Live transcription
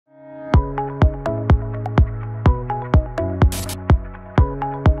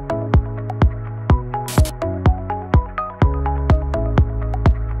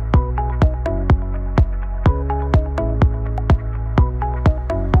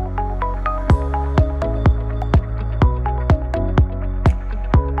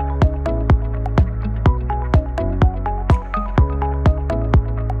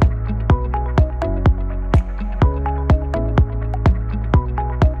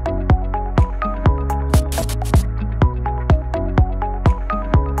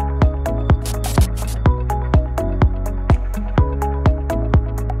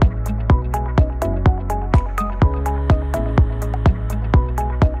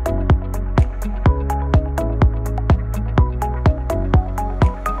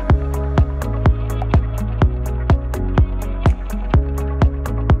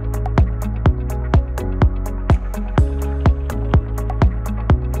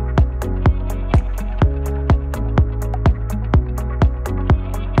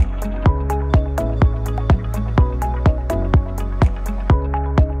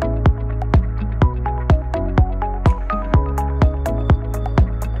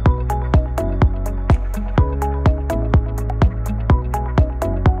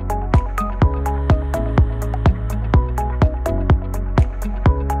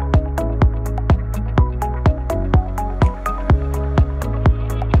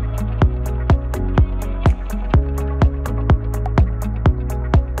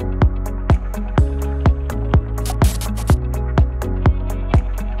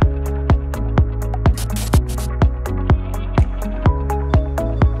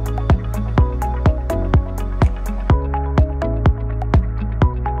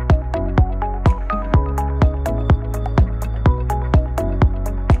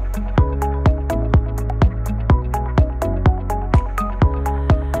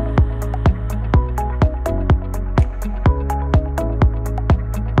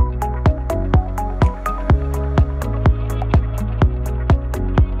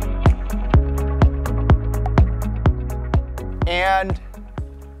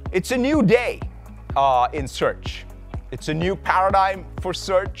It's a new day in search. It's a new paradigm for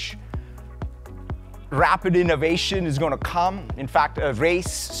search. Rapid innovation is going to come. In fact, a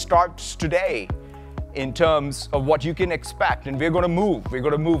race starts today in terms of what you can expect. And we're going to move. We're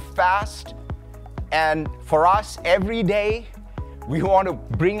going to move fast. And for us, every day, we want to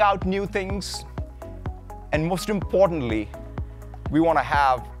bring out new things. And most importantly, we want to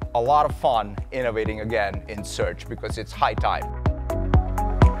have a lot of fun innovating again in search because it's high time.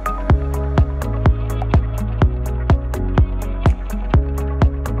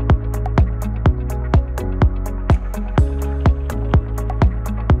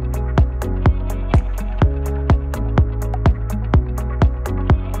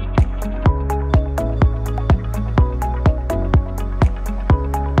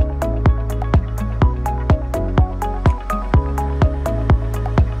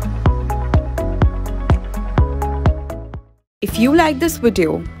 If you like this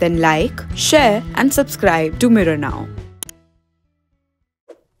video, then like, share and subscribe to Mirror Now.